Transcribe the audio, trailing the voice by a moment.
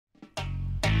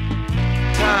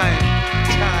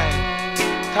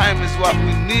Time is what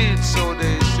we need, so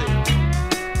they say.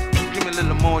 Give me a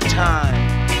little more time.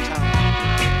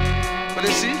 But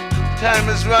you see, time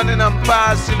is running and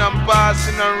passing and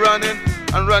passing and running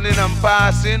and running and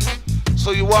passing.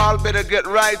 So you all better get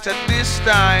right at this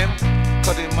time,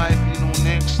 cause it might be no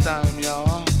next time,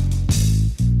 y'all.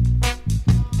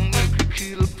 Make you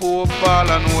kill poor Paul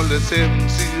and hold the seven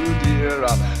seal dear.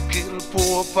 Kill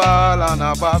poor Paul and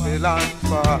a Babylon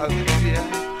fall,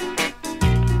 yeah.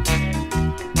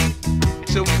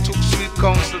 So we took sweet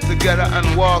counsel together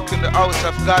and walked in the house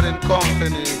of God in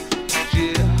company,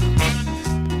 yeah.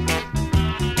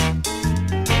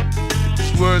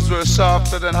 His words were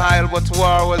softer than oil, but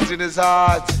war was in his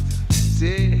heart.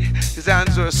 See, his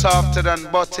hands were softer than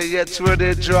butter, yet were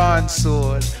they drawn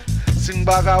sword. Sing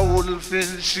back a wolf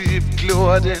in sheep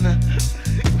clothing.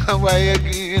 Why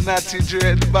again at the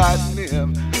dread bad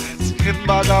name? Sing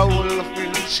back a wolf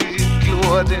in sheep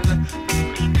clothing.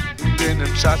 Then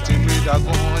him shot him with a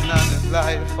gun and him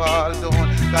life all done,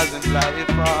 cause him life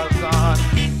all gone.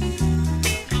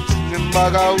 Him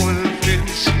bag a wolf in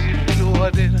sheep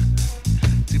clothing.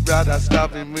 The brother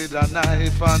stab him with a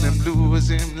knife and him lose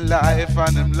him life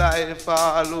and him life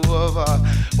all over.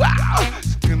 Wow!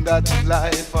 Skin that him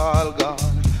life all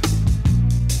gone.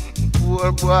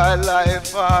 Poor boy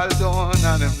life all done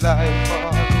and him life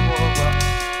all over.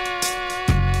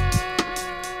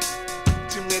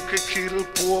 Kill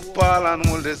poor Paul and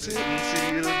hold the seven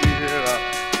seal there.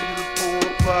 Kill poor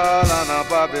Paul and a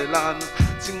Babylon.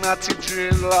 Sing that the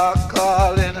drill are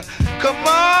calling. Come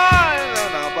on,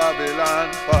 and a Babylon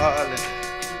falling.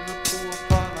 Kill poor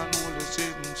Paul and hold the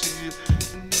seven seal.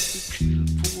 Kill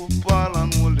poor Paul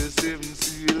and hold the seven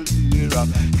seal there.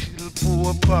 Kill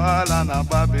poor Paul and a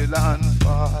Babylon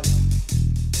falling.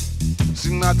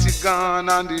 Sing that you gone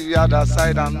on the other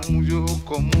side and you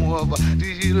come over. The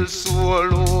hill so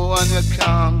low and you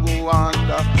can't go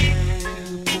under.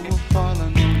 Kill poor Paul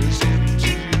and the same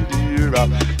chill the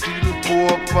rock. Kill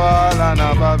poor Paul and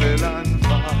a Babylon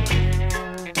fall.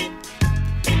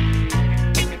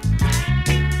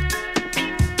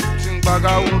 Sing bag a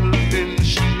wolf in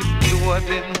sheep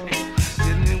clothing.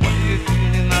 Tell me why you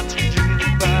doing not to drink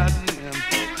bad name.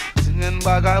 Singing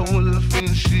bag a wolf in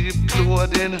sheep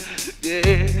clothing.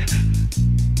 Yeah.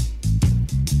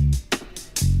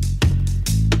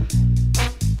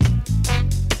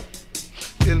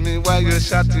 Tell me why you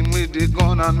shot him with the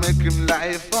gun and make him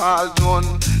life all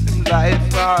done, him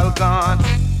life all gone.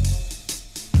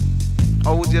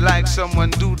 Or would you like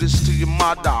someone do this to your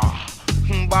mother?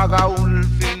 Bag a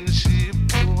wolf in sheep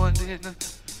clothing.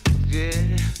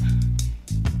 Yeah.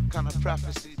 Kind of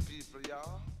prophecy, people,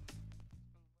 y'all.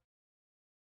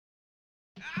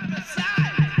 Other side.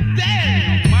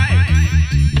 Damn, Mike.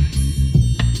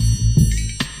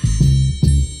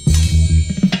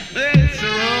 It's a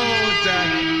road that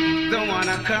don't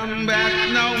wanna come back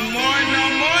no more, no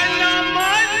more, no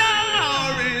more, no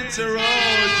more. It's a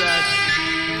road that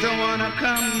don't wanna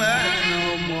come back no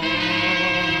more.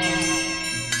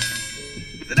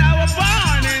 Said I was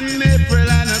born in April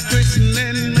and a Christian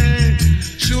in May.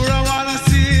 Sure I wanna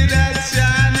see that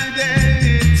shiny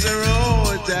day. It's a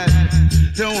road that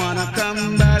don't wanna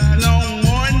come back no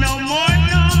more, no more,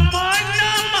 no more,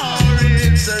 no more.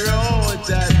 It's a road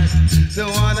that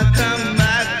don't wanna come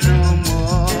back no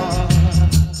more.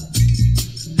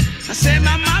 I say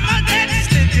my mama gets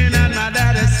sticking and my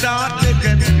daddy start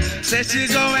licking. Say she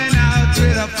going out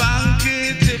with a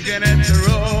funky chicken. It's a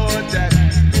road that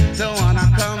don't wanna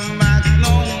come back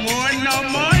no more, no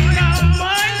more, no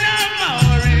more, no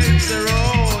more. It's a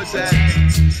road that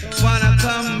wanna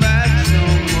come back no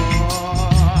more.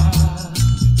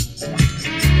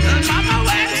 And mama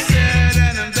went sad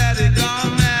and her daddy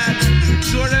gone mad.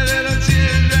 Sure the little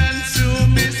children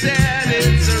soon be sad.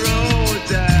 It's a road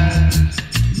that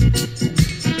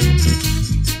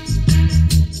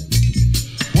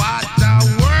what the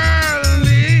world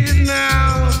needs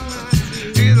now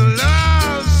is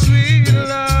love, sweet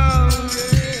love.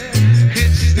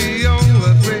 It's the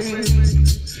only thing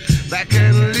that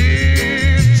can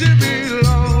live to be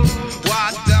long.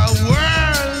 What the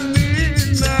world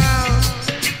needs now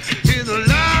is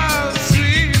love,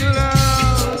 sweet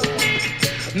love.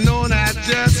 No, not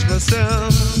just for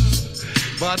some,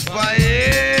 but for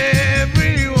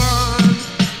everyone.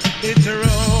 It's a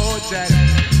road that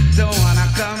don't wanna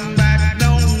come back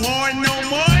no more, no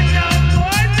more, no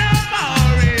more, no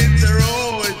more. It's a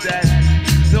road that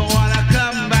don't wanna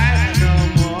come back no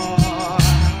more,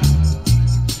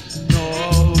 no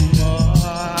more,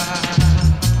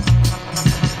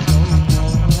 no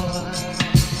more.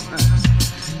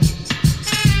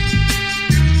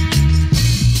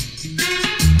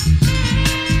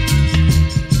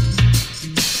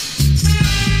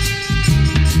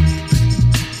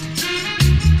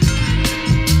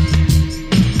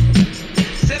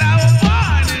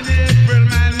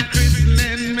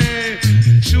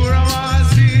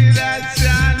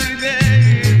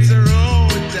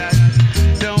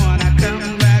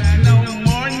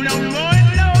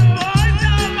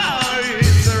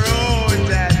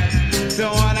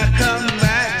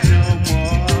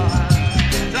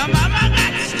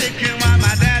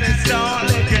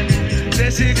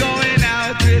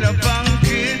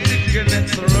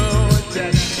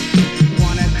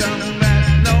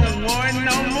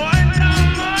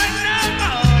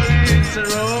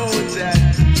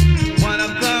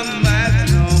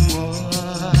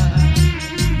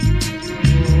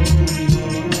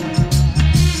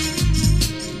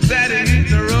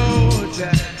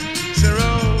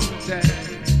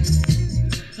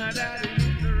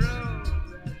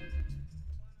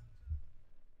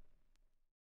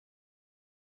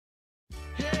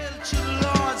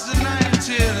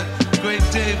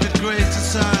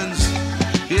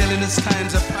 finest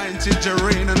times appointed, your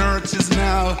reign on earth is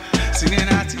now. Singing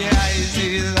at the eyes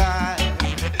is I.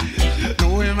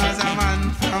 Know him as a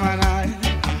man from an eye.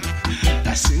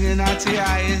 That's singing at the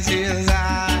eyes is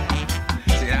I.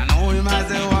 See, I know him as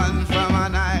the one from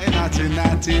an eye.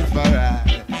 Naughty for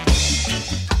I.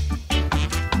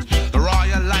 The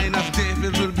royal line of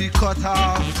David will be cut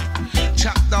off,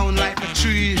 chopped down like a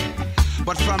tree,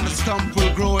 but from the stump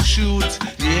will grow a shoot.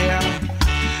 Yeah,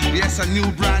 yes, a new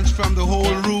branch from the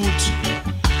whole root.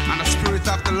 And the Spirit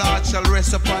of the Lord shall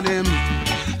rest upon him,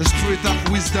 the Spirit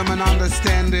of wisdom and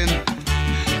understanding,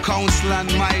 counsel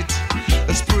and might,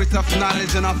 the Spirit of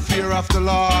knowledge and of fear of the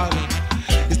Lord.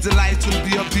 His delight will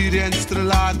be obedience to the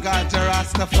Lord God, the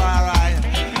Rastafari.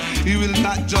 He will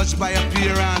not judge by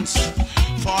appearance,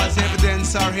 false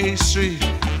evidence or history,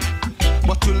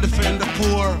 but will defend the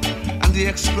poor and the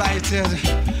exploited.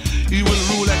 He will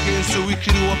rule against the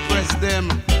wicked who oppress them,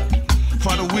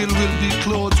 for the will be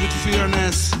clothed with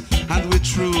fairness and with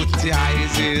truth. The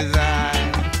eyes is I.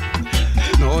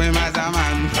 Know him as a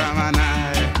man from an eye.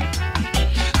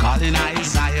 Calling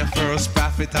Isaiah first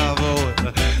prophet of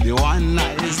old, the one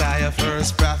Isaiah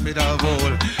first prophet of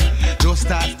old.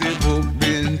 Just as the book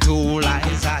been told,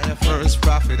 Isaiah first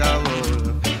prophet of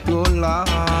old. Oh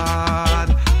Lord,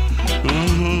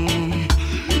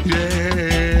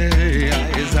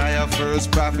 yeah, Isaiah first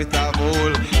prophet of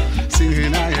old.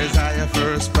 Singing Isaiah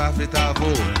first prophet of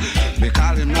old. They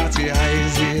call him not the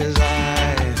Isaiah.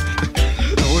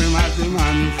 Know him as the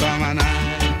man from an eye.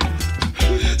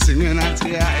 Singing at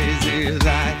the Isaiah,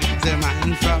 the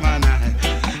man from an eye.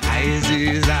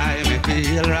 Isaiah, make me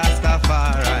heal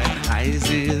Rastafari.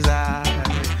 Isaiah,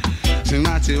 sing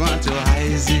at the one to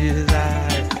Isaiah.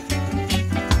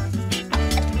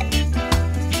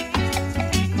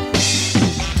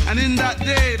 And in that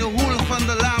day, the wolf and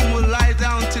the lamb will lie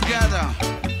down together,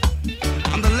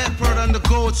 and the leopard and the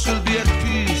goats will be at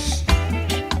peace.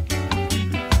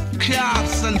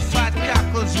 Calves and fat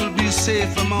cockles will be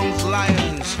safe amongst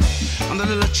lions, and the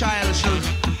little child shall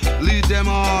lead them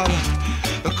all.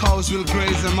 The cows will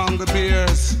graze among the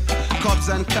bears, cubs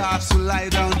and calves will lie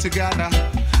down together.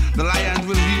 The lion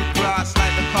will eat grass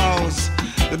like the cows.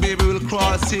 The baby will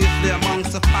crawl safely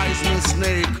amongst the poisonous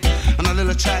snake, and a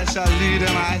little child shall lead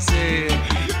him, I say.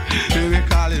 We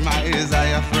call him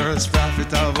Isaiah first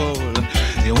prophet of old,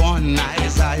 the one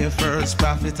Isaiah first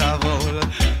prophet of old.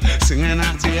 Singing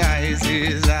at the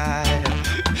Isaiah,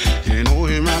 you know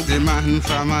him as the man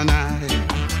from an eye.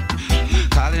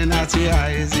 Calling at the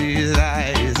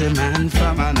Isaiah, is a man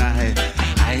from an eye.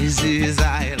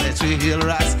 Isaiah, let me heal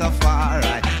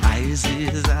Rastafari.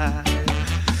 Isaiah,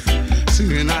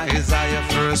 singing Isaiah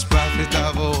first prophet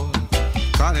of old.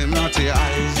 Call him not the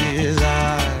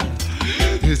Isaiah.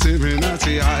 It's him not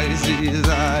the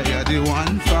Isaiah, the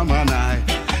one from an eye.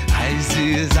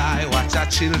 Isaiah, watch our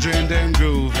children them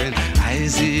grooving.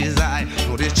 Isaiah,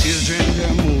 know the children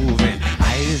them moving.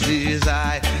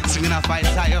 Isaiah, singing of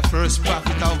Isaiah first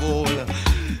prophet of old.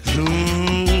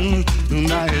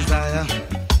 Isaiah,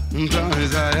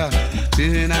 Isaiah,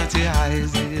 singing at the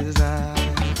Isaiah.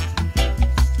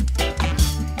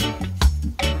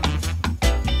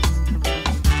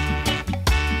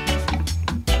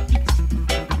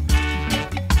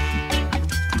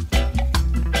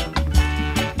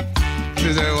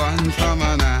 Is the one from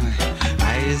an eye.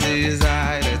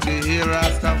 Isaiah, let me hear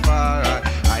Rastafari.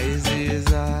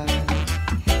 Isaiah,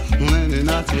 many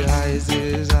not the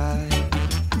Isaiah.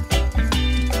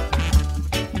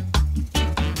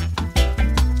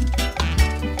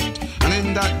 And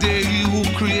in that day, he who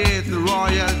create the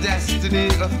royal destiny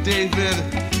of David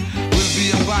will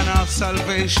be a banner of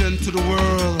salvation to the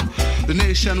world. The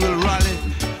nation will rally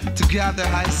together,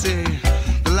 I say.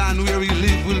 The land where we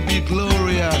live will be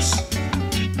glorious.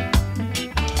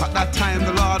 At that time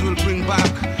the Lord will bring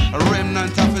back a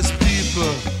remnant of his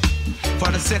people.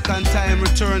 For the second time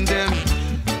return them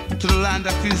to the land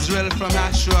of Israel from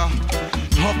Ashra,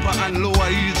 Upper and Lower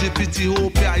Egypt,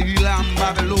 Ethiopia, Elam,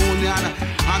 Babylonian,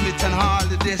 Amit and all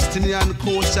the destiny and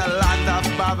coastal land of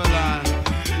Babylon.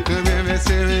 Me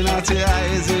say me not the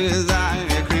Isaiah,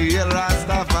 me create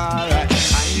Rastafari.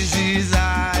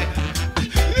 Isaiah,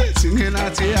 singing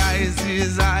at the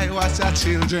Isaiah, watch our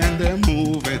children them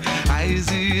moving.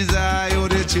 Isaiah, oh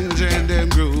the children them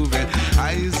grooving.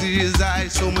 Isaiah,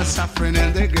 so much suffering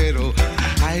in the ghetto.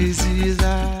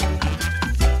 Isaiah,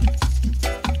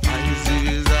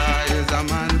 Isaiah is a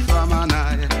man from an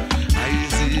eye.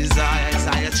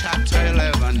 Isaiah chapter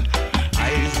 11.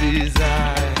 Isaiah,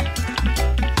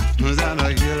 Zana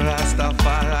heal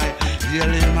Rastafari,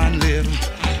 heal him and live.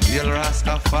 Heal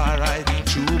Rastafari,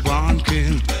 true born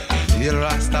king. Hail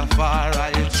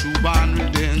Rastafari, true born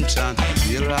redemption.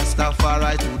 Hail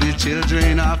Rastafari to the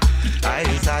children of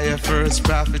Isaiah, first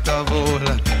prophet of all.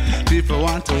 People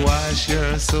want to wash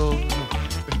your soul.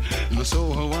 My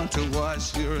soul, I want to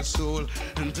wash your soul.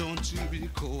 And don't you be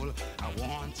cold, I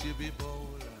want you to be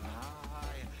bold.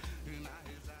 In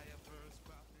Isaiah, first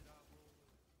prophet of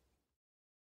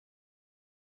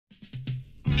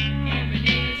all. Every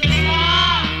day is a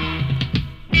star.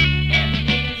 Every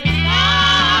day is a star.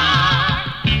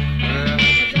 Every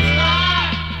day is a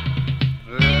star.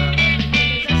 Every day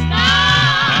is a star.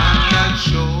 I'm not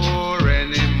sure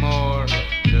anymore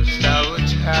just how it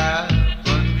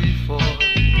happened before.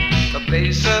 The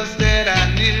places that I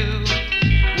knew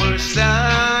were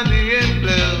sunny and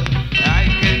blue. I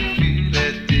can feel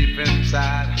it deep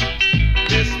inside.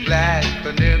 This black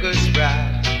nigga's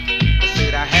pride. I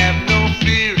said I have no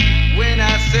fear when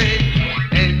I say,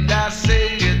 and I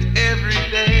say it every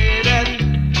day, that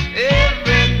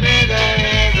every nigga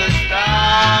is a star.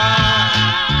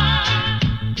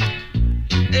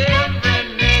 Every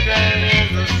nigga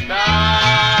is a star.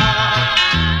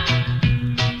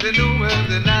 The new world,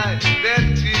 the night that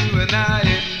you and I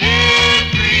and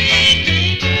every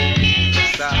nigga is a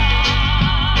star.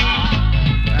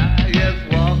 I have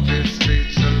walked the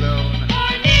streets alone.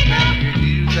 Many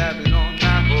years I've been on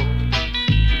my own.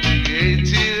 To be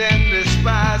hated and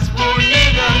despised, for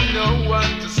nigga, no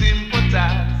one to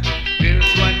sympathize.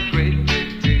 There's one great big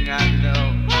thing I know.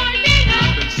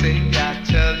 You can say I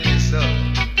tell you so.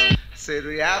 Said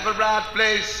we have a bright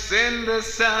place in the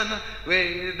sun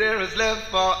where there is love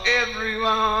for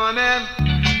everyone, and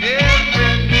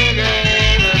every nigga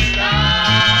is a star.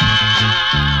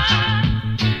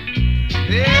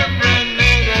 Every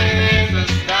nigga is a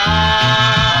star.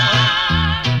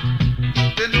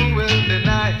 The new world, the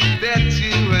night that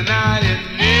you and I and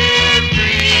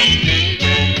every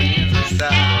nigga is a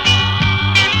star.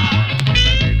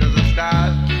 Nigga's a star.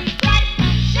 Bright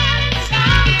shining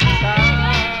star.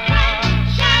 Bright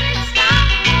shining star.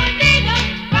 Nigga.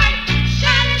 Bright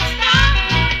shining star.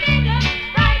 Nigga.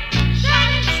 Bright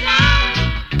shining star.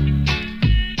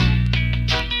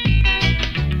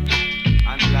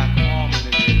 And like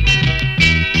harmony.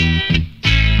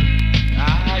 I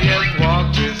have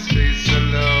walked this place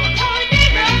alone.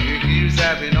 Many years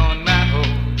I've been on my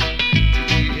own. To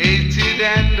be hated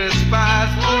and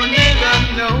despised, for nigga,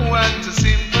 no one to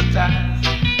sympathize.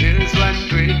 There's one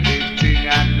great big thing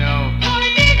I know.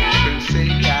 You can say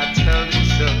I tell you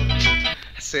so.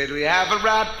 I said we have a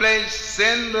right place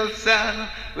in the sun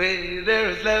where there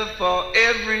is love for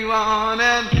everyone,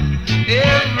 and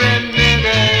every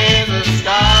nigga is a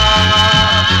star.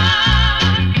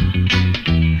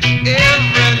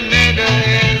 Every nigga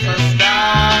is a star.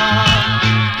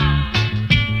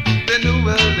 The new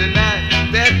world, the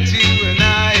night that you and I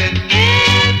and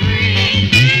every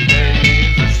nigga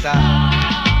is a star.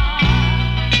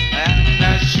 I'm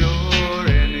not sure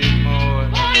anymore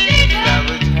that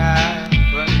would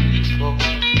happen before.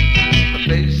 The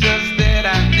places that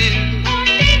I knew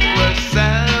were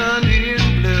sunny and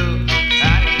blue. I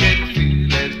can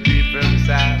feel it deep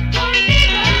inside.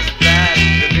 This black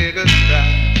nigga's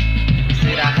pride.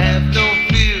 Said I have no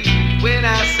fear when I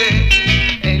say,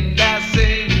 and I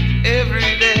say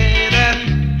every day, that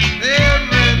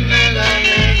every nigga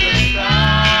is a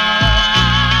star.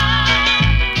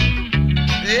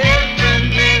 Every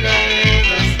nigga is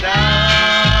a star.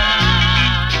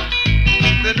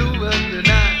 The new world, the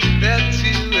night that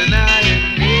you and I and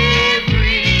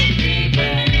every nigga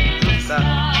is a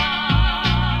star.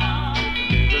 Every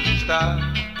nigga's a star.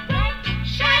 Bright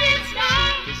shining star.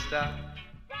 The star.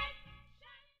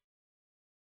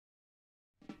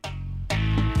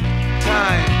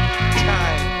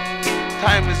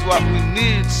 Time is what we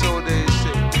need, so they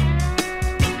say.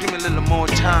 Give me a little more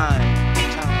time.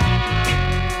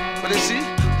 But you see,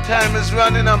 time is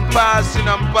running and passing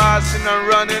and passing and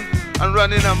running and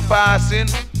running and passing.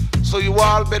 So you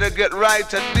all better get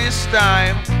right at this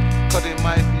time, cause it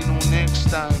might be no next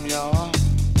time, y'all.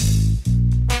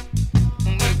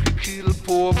 Make you kill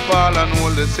poor Paul and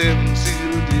hold the seven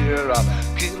seal dear.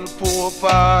 Kill poor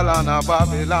Paul and a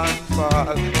Babylon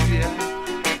fall, yeah.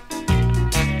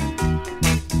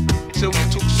 So we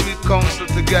took sweet counsel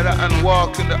together and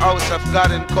walked in the house of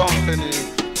God in company,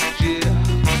 yeah.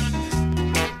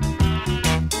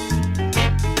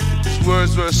 His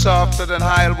words were softer than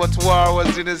oil, but war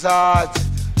was in his heart.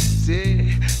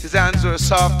 See, his hands were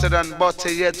softer than butter,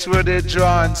 yet were they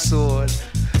drawn sword.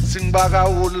 Sing back a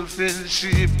wolf in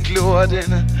sheep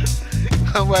clothing.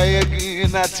 Why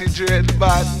again at the dread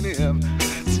bad name?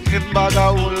 Sing back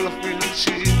a wolf in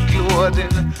sheep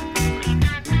clothing.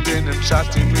 then him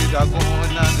shot him with a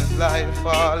gun and him life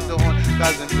all done,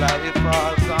 cause him life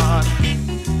all gone.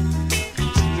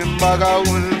 Him bag a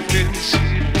wolf in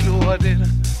sheep clothing.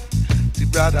 The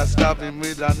brother stab him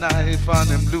with a knife and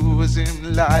him lose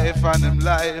him life and him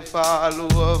life all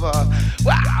over.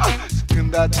 Wow!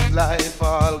 Skin that him life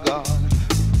all gone.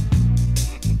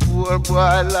 Poor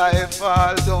boy life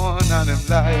all done and him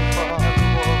life all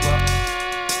over.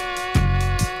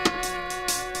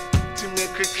 To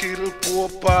make a kill poor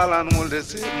Paul and hold the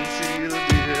seven seal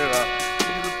there.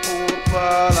 Kill poor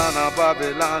Paul and a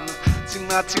Babylon. Sing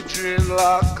that the drill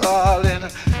are calling.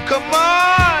 Come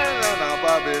on, and a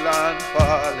Babylon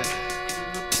falling.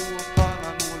 Kill poor Paul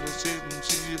and hold the seven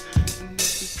seal.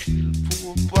 Kill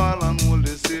poor Paul and hold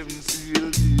the seven seal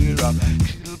there.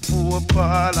 Kill poor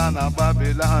Paul and a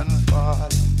Babylon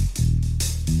falling.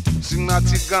 Sing that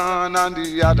you gone on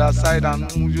the other side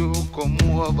and who you come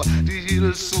over. The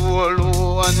hill so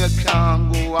low and you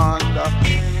can't go under.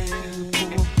 Kill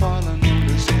poor Paul and hold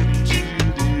the seven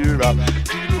seal there.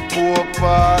 Poor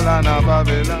Paul and a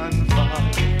Babylon fall.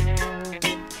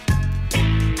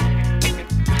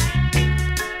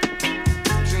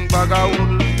 Sing bag a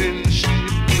wolf in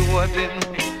sheep clothing.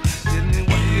 Tell me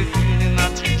why you doing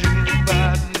not to drink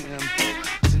bad name.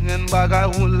 Singing bag a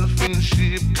wolf in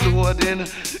sheep clothing.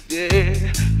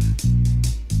 Yeah.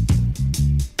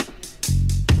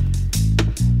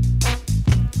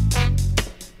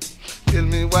 Tell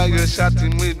me why you shot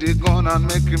him with the gun and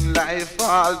make him life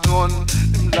all done.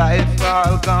 Life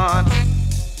all gone.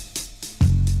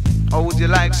 Or would you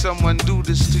like someone do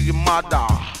this to your mother?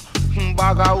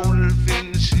 Bag a wolf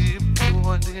in sheep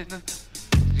clothing.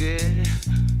 Yeah.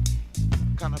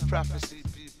 Kind of prophecy,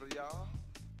 people, y'all.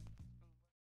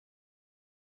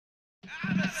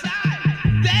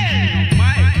 Damn,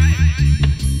 Mike.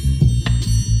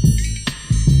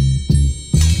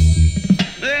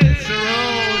 It's a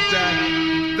road that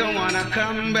don't wanna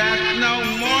come back no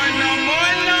more, no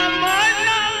more, no more.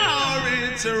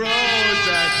 It's a road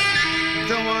that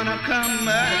don't wanna come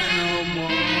back no more.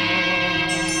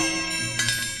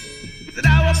 Said I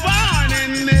was born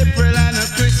in April and a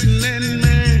christening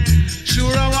May.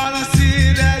 Sure I wanna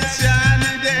see that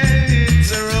shiny day.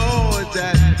 It's a road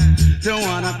that don't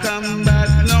wanna come back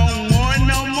no more,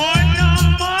 no more, no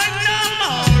more, no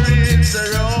more. It's a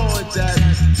road that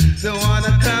don't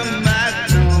wanna come back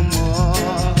no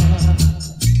more.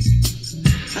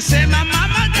 I say my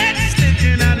mama gets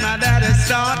sticking and my daddy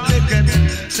start licking.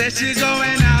 Say she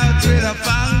going out with a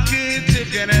funky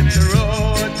chicken. It's a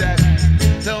road that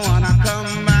don't wanna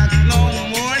come back no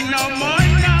more, no more,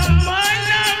 no more,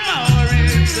 no more.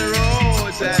 It's a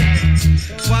road that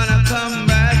wanna come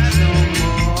back no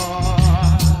more.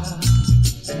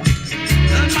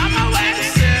 And mama went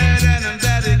sad and her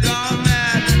daddy gone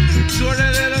mad. So the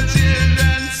little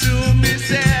children soon be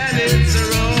sad. It's a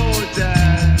road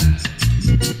that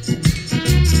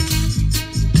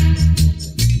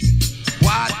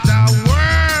what the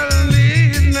world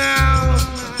needs now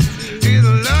is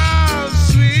love,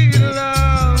 sweet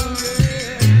love.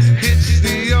 It's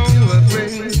the only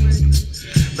thing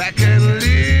that can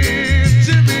live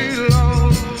to be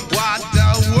long. What the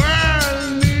world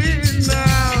needs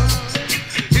now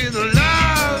is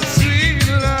love, sweet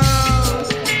love.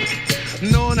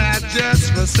 No, not just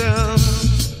for some,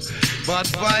 but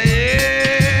for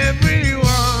everyone.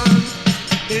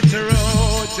 It's a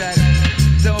road that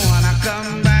don't wanna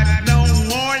come back no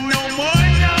more, no more,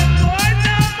 no more,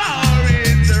 no more.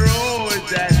 It's a road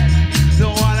that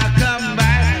don't wanna come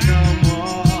back no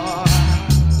more,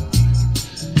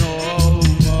 no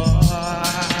more,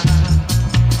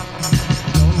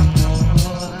 no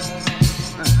more.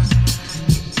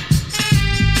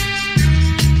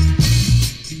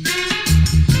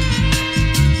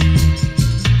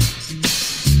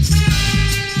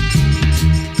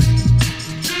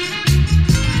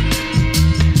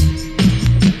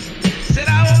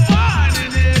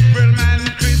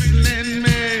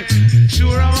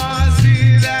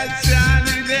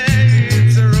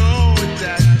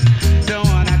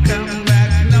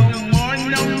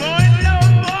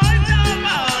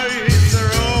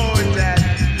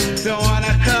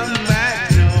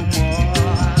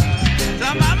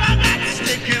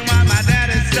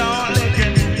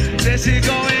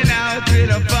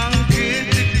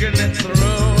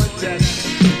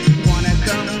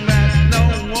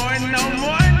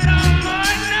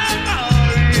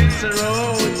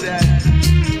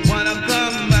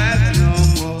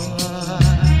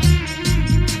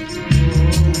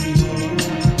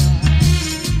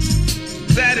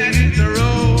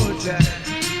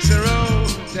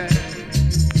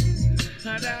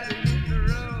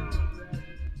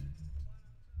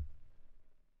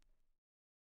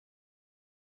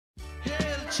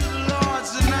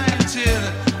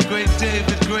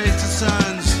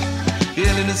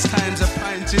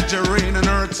 heritage, the rain and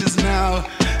earth is now.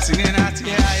 Singing at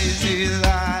the eyes is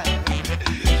I.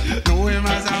 Know him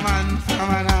as a man from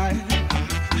an eye.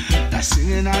 That's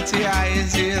singing at the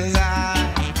eyes is I.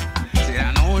 See,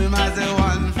 I know him as the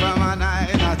one from an eye.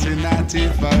 Naughty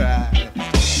for I.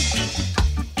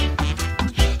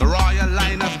 The royal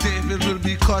line of David will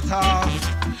be cut off,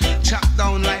 chopped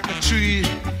down like a tree,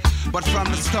 but from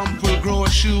the stump will grow a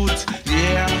shoot.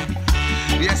 Yeah,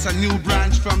 yes, a new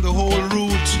branch from the whole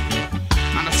root.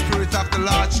 And the Spirit of the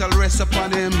Lord shall rest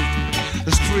upon him,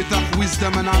 the Spirit of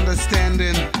wisdom and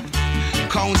understanding,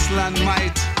 counsel and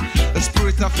might, the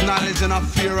Spirit of knowledge and of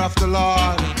fear of the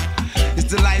Lord. His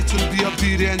delight will be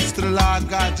obedience to the Lord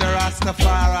God, the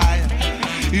Rastafari.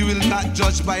 He will not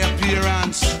judge by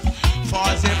appearance,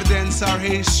 false evidence or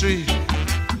history,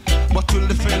 but will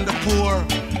defend the poor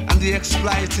and the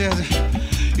exploited.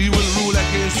 He will rule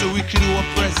against the wicked who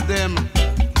oppress them,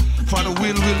 for the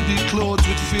will be clothed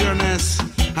with fairness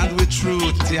and with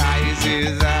truth. The eyes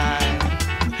is I.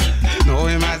 Know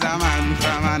him as a man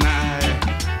from an eye.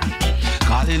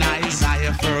 Calling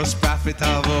Isaiah first prophet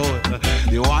of old,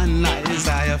 the one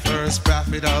Isaiah first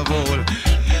prophet of old.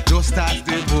 Just as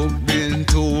the book been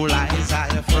told,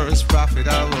 Isaiah first prophet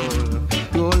of old.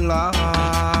 Oh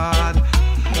Lord,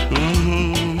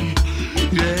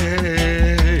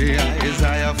 yeah,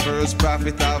 Isaiah first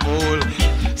prophet of old.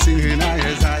 Singing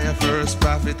Isaiah first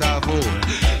prophet of old.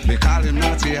 They call him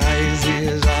not the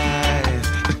Isaiah.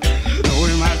 Know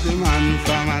him as the man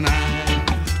from an eye.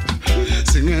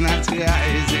 Singing at the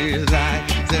Isaiah,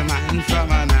 the man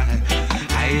from an eye.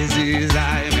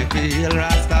 Isaiah, make me heal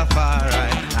Rastafari.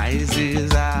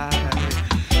 Isaiah,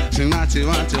 sing what you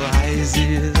want to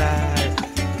Isaiah.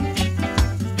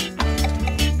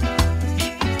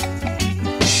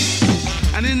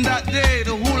 And in that day,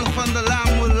 the wolf and the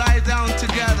lamb will lie down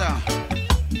together,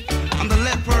 and the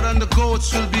leopard and the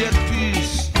goats will be at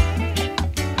peace.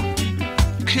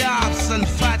 Calves and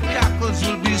fat cackles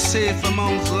will be safe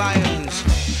amongst lions,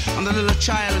 and the little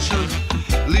child shall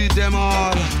lead them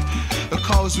all. The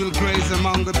cows will graze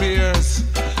among the bears,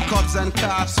 cubs and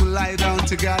calves will lie down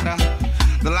together.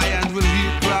 The lion will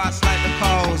eat grass like the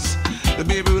cows. The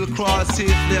baby will crawl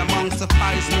safely amongst the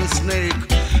poisonous snake,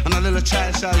 and a little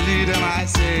child shall lead him, I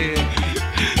say.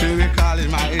 We call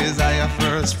him Isaiah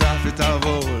first prophet of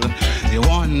old, the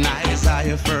one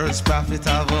Isaiah first prophet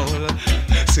of old.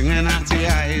 Singing at the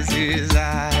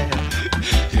Isaiah,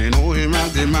 you know him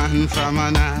as the man from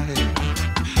an eye.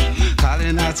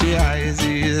 Calling at the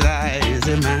Isaiah,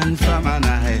 the man from an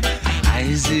eye.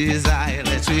 Isaiah,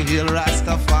 let's heal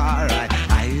Rastafari.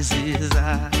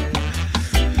 Isaiah,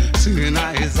 singing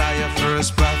Isaiah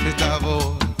first prophet of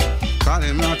old. Call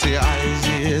him not the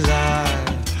Isaiah.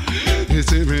 It's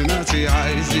him not the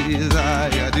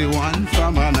Isaiah, the one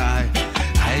from an eye.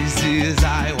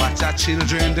 Isaiah, watch our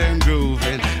children them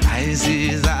grooving.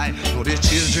 Isaiah, know the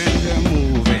children them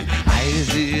moving.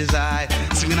 Isaiah,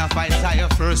 singing of Isaiah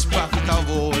first prophet of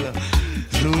old.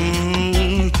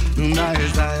 Isaiah,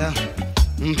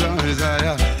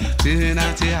 Isaiah, singing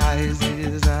at the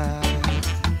Isaiah.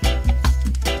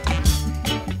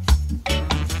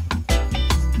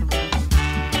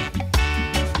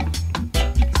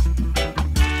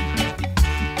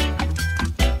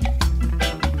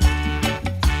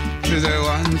 Is a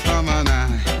one from an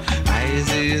eye.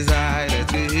 Isaiah, let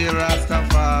me hear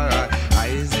Rastafari.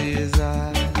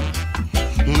 Isaiah,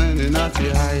 many not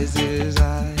the Isaiah.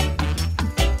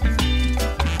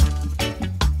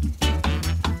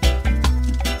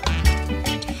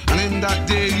 And in that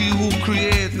day, he who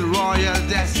created the royal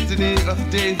destiny of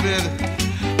David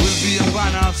will be a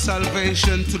banner of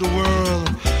salvation to the world.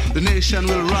 The nation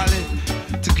will rally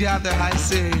together, I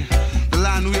say. The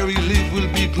land where we live will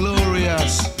be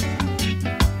glorious.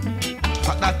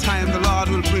 At that time the Lord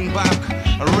will bring back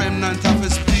a remnant of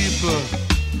his people.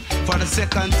 For the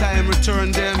second time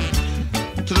return them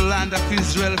to the land of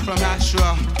Israel from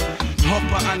Ashra,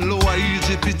 Upper and Lower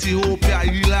Egypt, Ethiopia,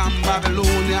 Elam,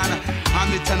 Babylonian,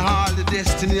 Amit and all the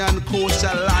destiny and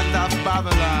coastal land of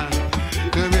Babylon.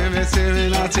 Me say me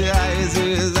not the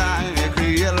Isaiah, me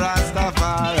create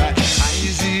Rastafari.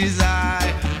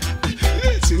 Isaiah,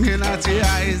 singing at the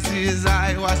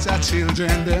Isaiah, watch our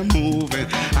children them moving.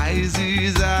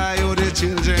 Isaiah, oh the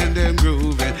children them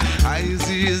grooving.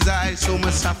 Isaiah, so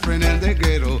much suffering in the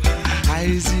ghetto.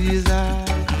 Isaiah,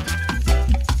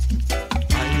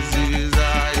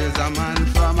 Isaiah is a man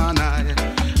from an eye.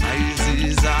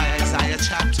 Isaiah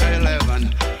chapter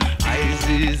 11.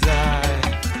 Isaiah,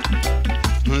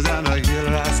 Hosanna, heal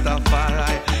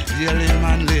Rastafari, heal him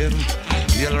and live.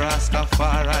 Heal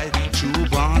Rastafari, true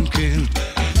born king.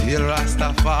 Heal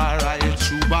Rastafari,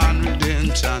 true born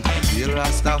redemption. Heal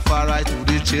Rastafari to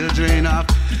the children of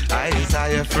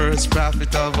Isaiah, first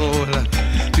prophet of all.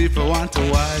 People want to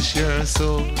wash your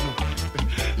soul.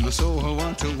 So I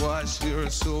want to wash your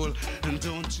soul. And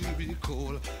don't you be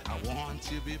cold, I want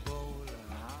you to be bold.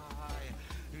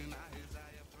 In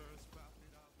Isaiah, first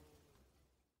prophet of all.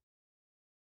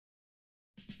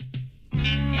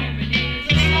 Every day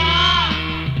is a star.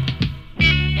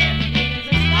 Every day is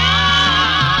a star.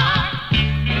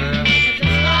 Every day is a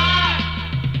star.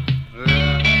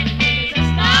 Every day is a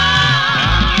star.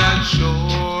 I'm not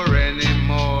sure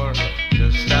anymore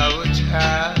just how it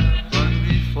happened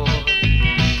before.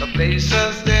 The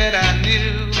places that I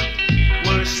knew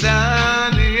were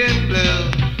sunny and blue.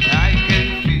 I can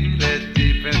feel it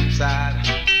deep inside.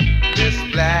 This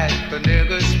black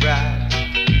nigga's pride.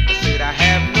 I said I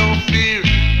have no fear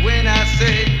when I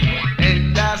say,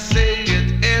 and I say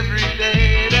it every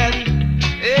day, that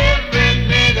every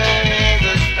nigga is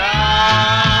a star.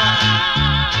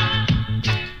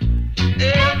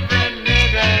 Every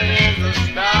nigga is a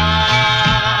star.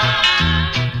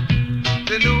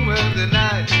 The new world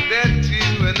tonight that you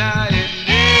and I and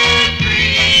every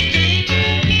nigga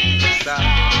is a star.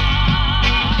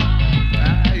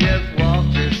 I have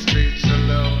walked the streets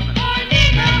alone.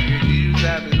 Many years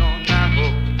I've been on my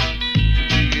own.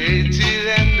 To be hated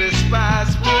and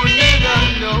despised. Poor nigga,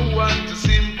 no one to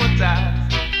sympathize.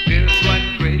 There's one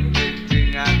great big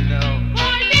thing I know.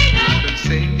 Don't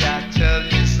say I tell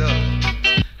you so.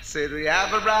 Said we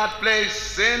have a right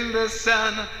place in the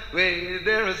sun where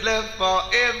there is love for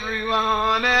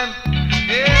everyone, and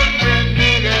every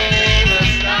nigga is a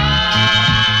star.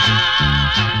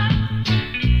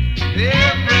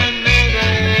 Every nigga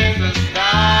is a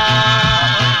star.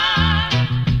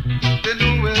 The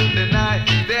new world tonight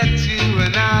that you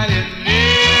and I and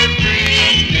every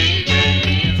nigga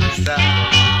is a star.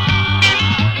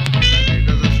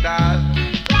 Nigga's a star.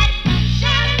 Bright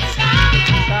shining star.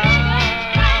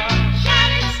 Bright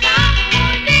shining star.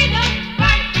 Nigga,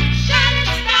 bright shining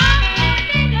star.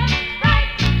 Nigga, bright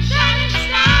shining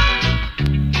star.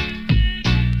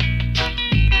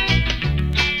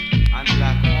 And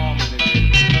like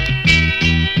harmony.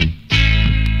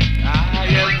 I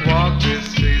have walked this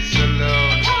place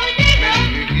alone.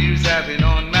 Many years I've been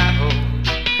on my own.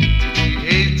 To be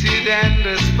hated and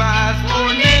despised. Oh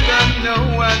nigga, no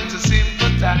one to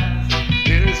sympathize.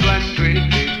 There's one great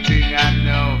big thing I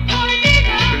know. You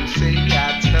can say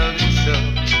I tell you so.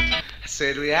 I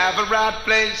said we have a right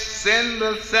place in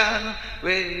the sun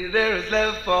where there is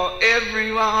love for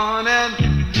everyone, and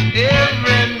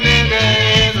every nigga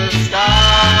is a star.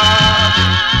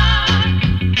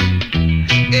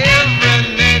 Every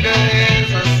nigga